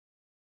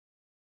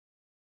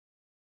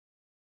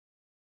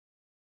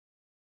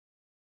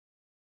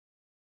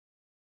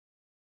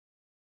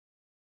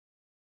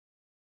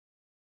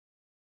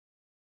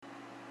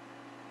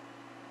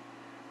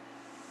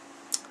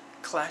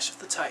Clash of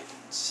the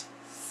Titans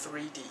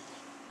 3D.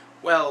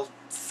 Well,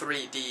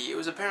 3D. It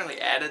was apparently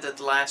added at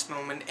the last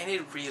moment, and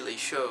it really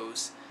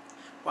shows.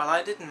 While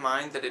I didn't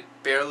mind that it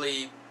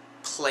barely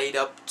played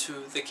up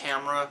to the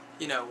camera,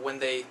 you know, when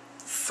they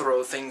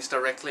throw things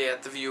directly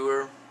at the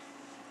viewer,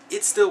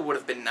 it still would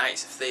have been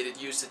nice if they'd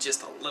used it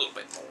just a little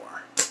bit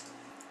more.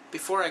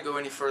 Before I go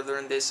any further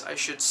in this, I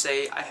should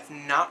say I have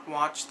not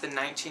watched the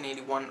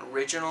 1981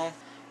 original,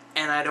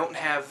 and I don't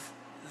have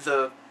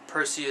the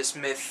Perseus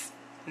myth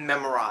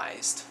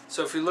memorized.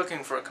 So if you're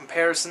looking for a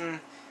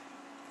comparison,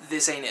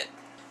 this ain't it.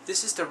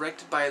 This is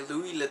directed by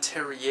Louis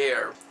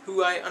Leterrier,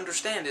 who I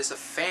understand is a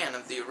fan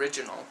of the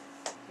original,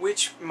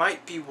 which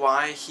might be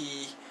why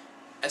he,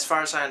 as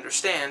far as I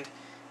understand,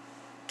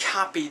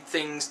 copied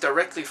things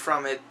directly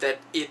from it that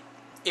it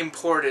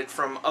imported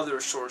from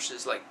other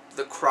sources, like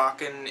the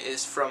Kraken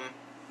is from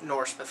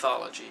Norse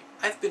mythology.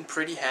 I've been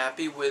pretty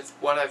happy with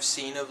what I've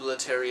seen of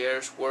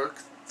Leterrier's work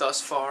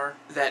thus far,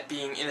 that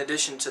being, in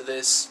addition to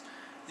this,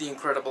 The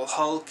Incredible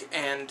Hulk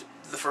and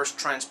the first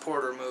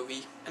Transporter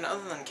movie. And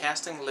other than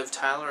casting Liv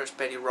Tyler as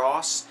Betty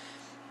Ross,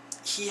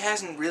 he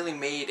hasn't really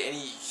made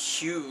any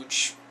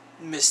huge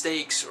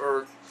mistakes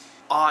or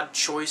odd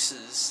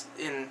choices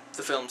in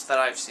the films that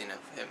I've seen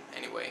of him,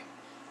 anyway.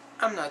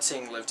 I'm not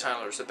saying Liv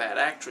Tyler's a bad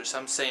actress,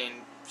 I'm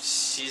saying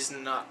she's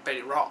not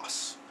Betty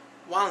Ross.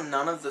 While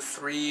none of the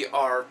three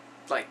are,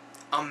 like,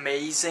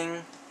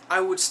 amazing,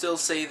 I would still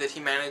say that he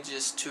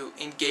manages to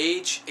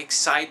engage,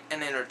 excite,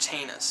 and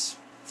entertain us.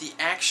 The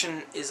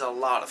action is a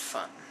lot of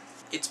fun.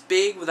 It's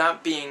big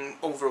without being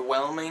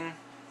overwhelming,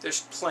 there's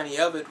plenty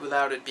of it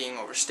without it being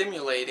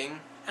overstimulating,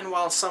 and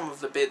while some of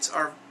the bits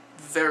are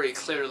very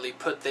clearly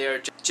put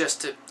there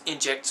just to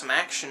inject some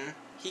action,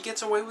 he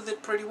gets away with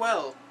it pretty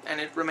well, and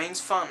it remains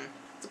fun.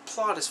 The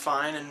plot is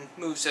fine and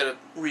moves at a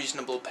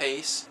reasonable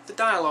pace. The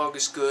dialogue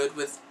is good,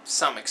 with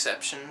some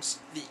exceptions.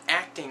 The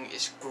acting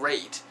is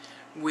great,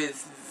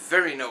 with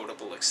very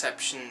notable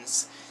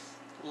exceptions,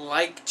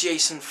 like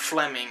Jason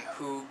Flemyng,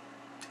 who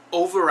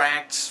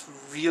overacts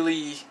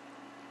really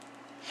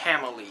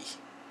hammily.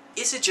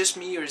 Is it just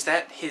me, or is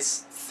that his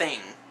thing?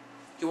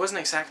 He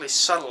wasn't exactly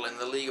subtle in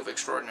The League of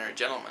Extraordinary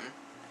Gentlemen.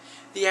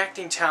 The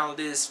acting talent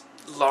is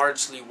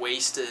largely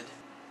wasted.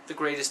 The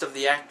greatest of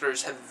the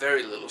actors have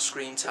very little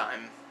screen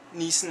time.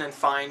 Neeson and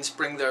Fiennes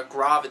bring their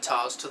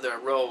gravitas to their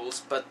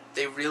roles, but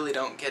they really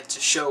don't get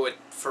to show it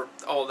for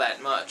all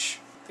that much.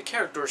 The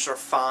characters are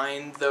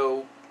fine,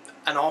 though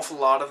an awful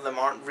lot of them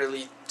aren't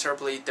really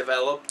terribly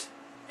developed,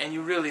 and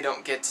you really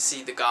don't get to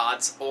see the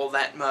gods all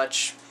that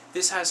much.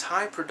 This has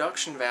high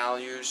production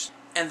values,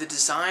 and the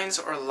designs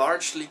are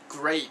largely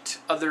great,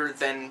 other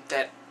than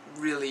that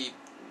really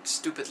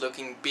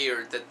stupid-looking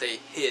beard that they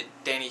hid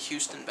Danny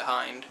Huston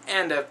behind,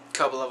 and a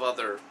couple of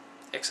other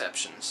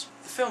exceptions.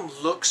 The film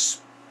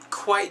looks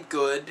quite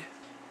good,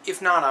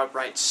 if not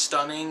outright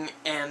stunning,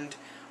 and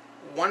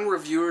one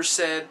reviewer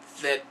said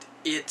that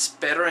it's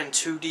better in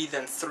 2D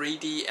than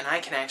 3D, and I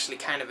can actually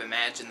kind of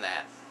imagine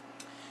that.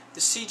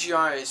 The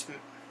CGI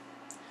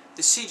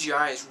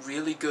is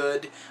really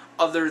good,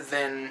 other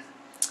than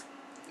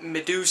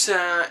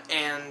Medusa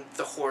and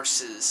the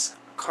horses.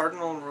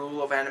 Cardinal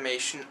rule of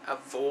animation: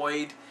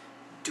 avoid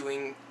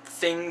doing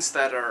things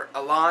that are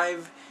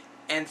alive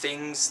and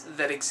things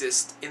that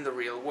exist in the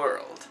real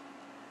world.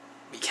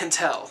 We can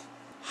tell.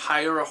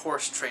 Hire a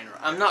horse trainer.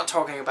 I'm not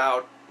talking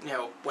about, you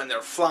know, when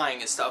they're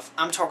flying and stuff.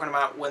 I'm talking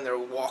about when they're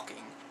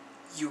walking.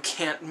 You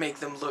can't make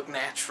them look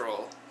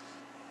natural.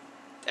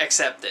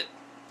 Accept it.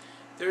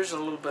 There's a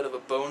little bit of a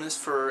bonus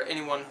for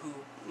anyone who,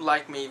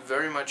 like me,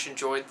 very much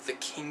enjoyed The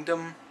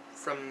Kingdom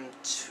from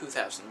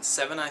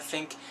 2007, I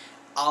think.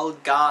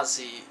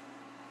 Al-Ghazi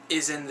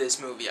is in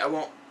this movie. I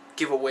won't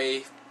give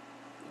away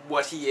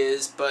what he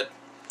is, but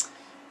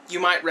you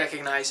might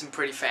recognize him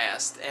pretty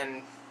fast,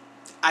 and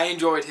I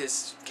enjoyed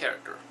his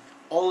character.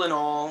 All in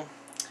all,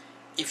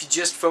 if you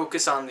just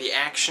focus on the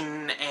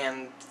action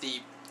and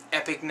the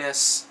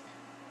epicness,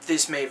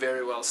 this may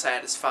very well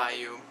satisfy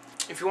you.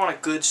 If you want a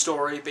good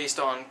story based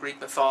on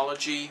Greek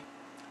mythology,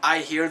 I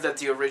hear that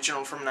the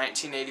original from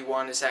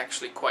 1981 is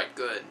actually quite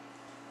good.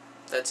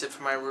 That's it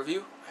for my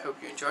review. I hope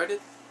you enjoyed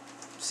it.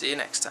 See you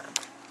next time.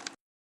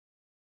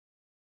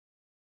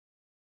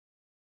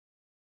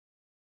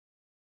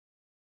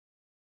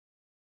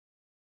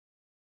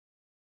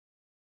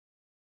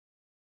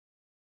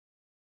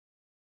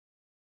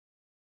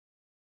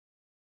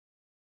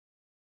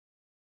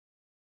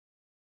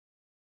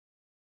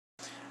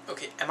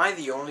 Okay, am I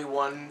the only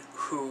one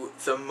who,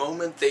 the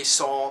moment they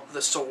saw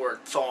the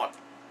sword, thought,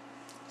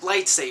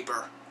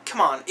 lightsaber? Come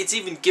on, it's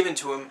even given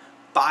to him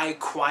by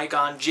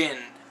Qui-Gon Jinn.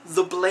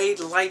 The blade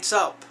lights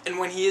up, and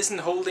when he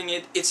isn't holding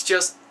it, it's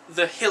just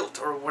the hilt,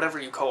 or whatever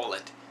you call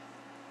it.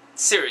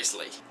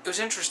 Seriously. It was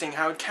interesting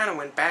how it kind of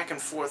went back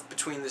and forth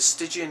between the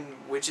Stygian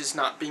witches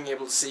not being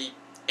able to see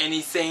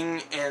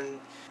anything,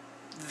 and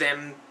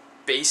them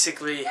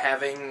basically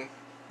having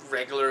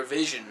regular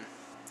vision.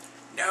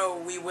 No,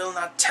 we will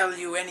not tell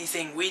you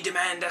anything. We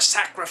demand a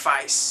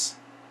sacrifice.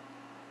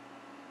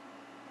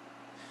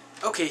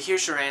 Okay,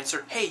 here's your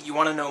answer. Hey, you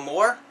want to know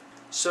more?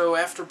 So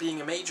after being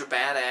a major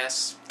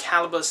badass,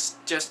 Calibus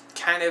just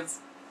kind of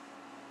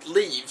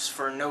leaves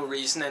for no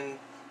reason and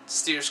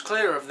steers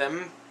clear of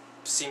them,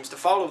 seems to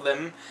follow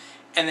them,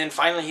 and then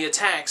finally he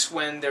attacks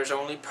when there's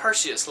only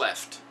Perseus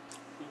left.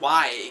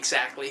 Why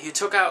exactly? He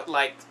took out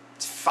like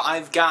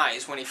 5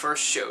 guys when he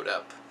first showed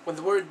up. When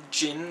the word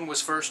Jin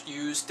was first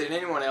used, did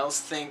anyone else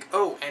think,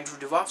 oh, Andrew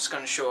Duvoff's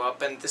gonna show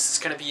up and this is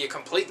gonna be a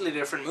completely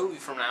different movie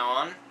from now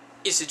on?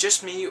 Is it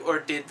just me, or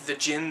did the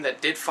Jin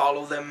that did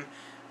follow them,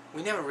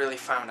 we never really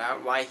found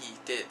out why he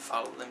did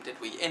follow them, did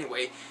we?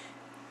 Anyway,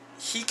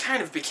 he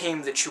kind of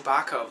became the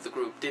Chewbacca of the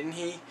group, didn't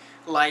he?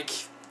 Like,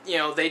 you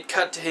know, they'd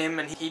cut to him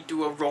and he'd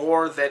do a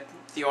roar that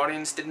the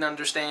audience didn't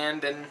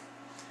understand, and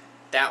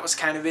that was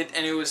kind of it,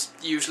 and it was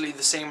usually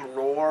the same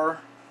roar.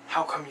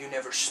 How come you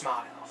never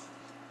smile?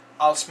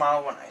 I'll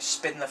smile when I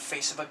spit in the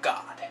face of a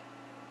god.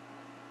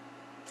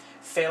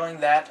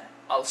 Failing that,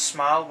 I'll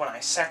smile when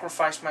I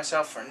sacrifice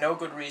myself for no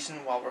good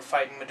reason while we're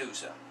fighting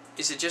Medusa.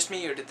 Is it just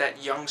me, or did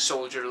that young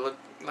soldier look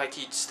like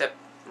he'd stepped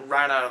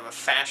right out of a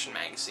fashion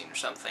magazine or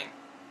something?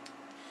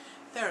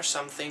 There are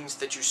some things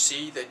that you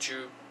see that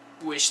you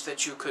wish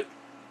that you could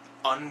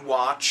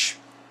unwatch.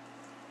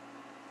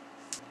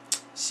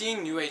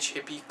 Seeing New Age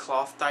hippie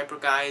cloth diaper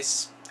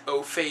guy's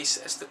O-face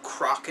as the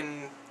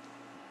Kraken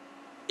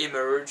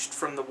emerged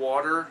from the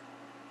water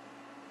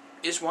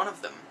is one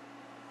of them.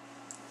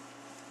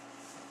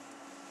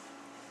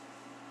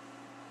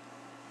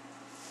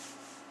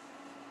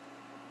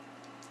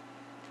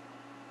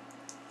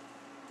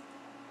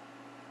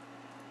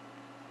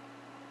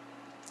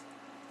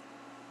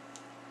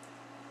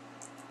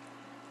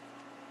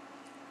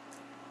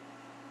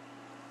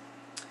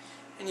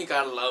 And you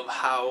gotta love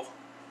how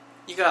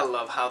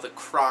the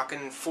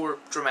Kraken, for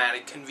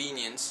dramatic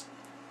convenience,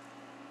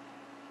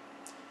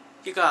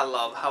 you gotta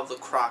love how the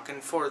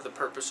Kraken, for the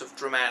purpose of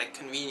dramatic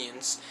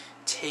convenience,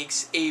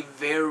 takes a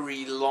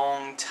very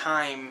long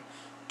time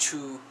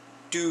to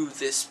do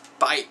this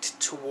bite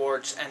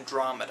towards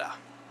Andromeda.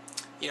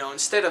 You know,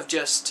 instead of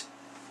just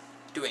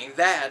doing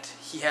that,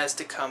 he has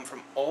to come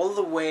from all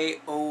the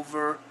way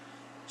over,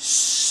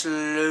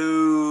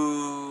 slowly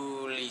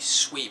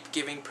sweep,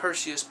 giving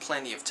Perseus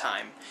plenty of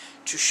time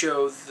to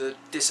show the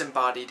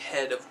disembodied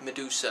head of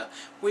Medusa,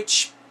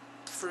 which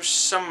for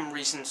some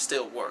reason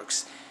still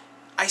works.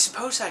 I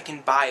suppose I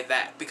can buy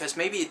that, because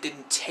maybe it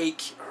didn't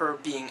take her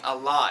being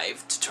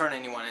alive to turn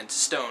anyone into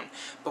stone,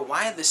 but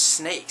why are the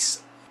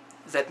snakes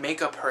that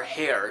make up her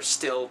hair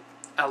still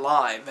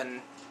alive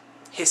and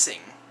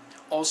hissing?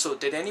 Also,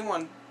 did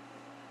anyone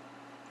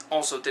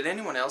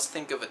else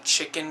think of a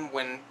chicken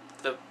when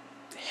the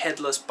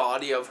headless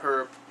body of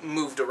her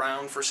moved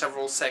around for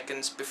several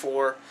seconds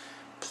before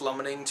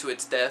plummeting to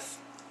its death?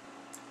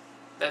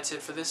 That's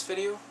it for this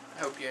video.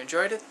 I hope you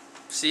enjoyed it.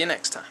 See you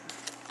next time.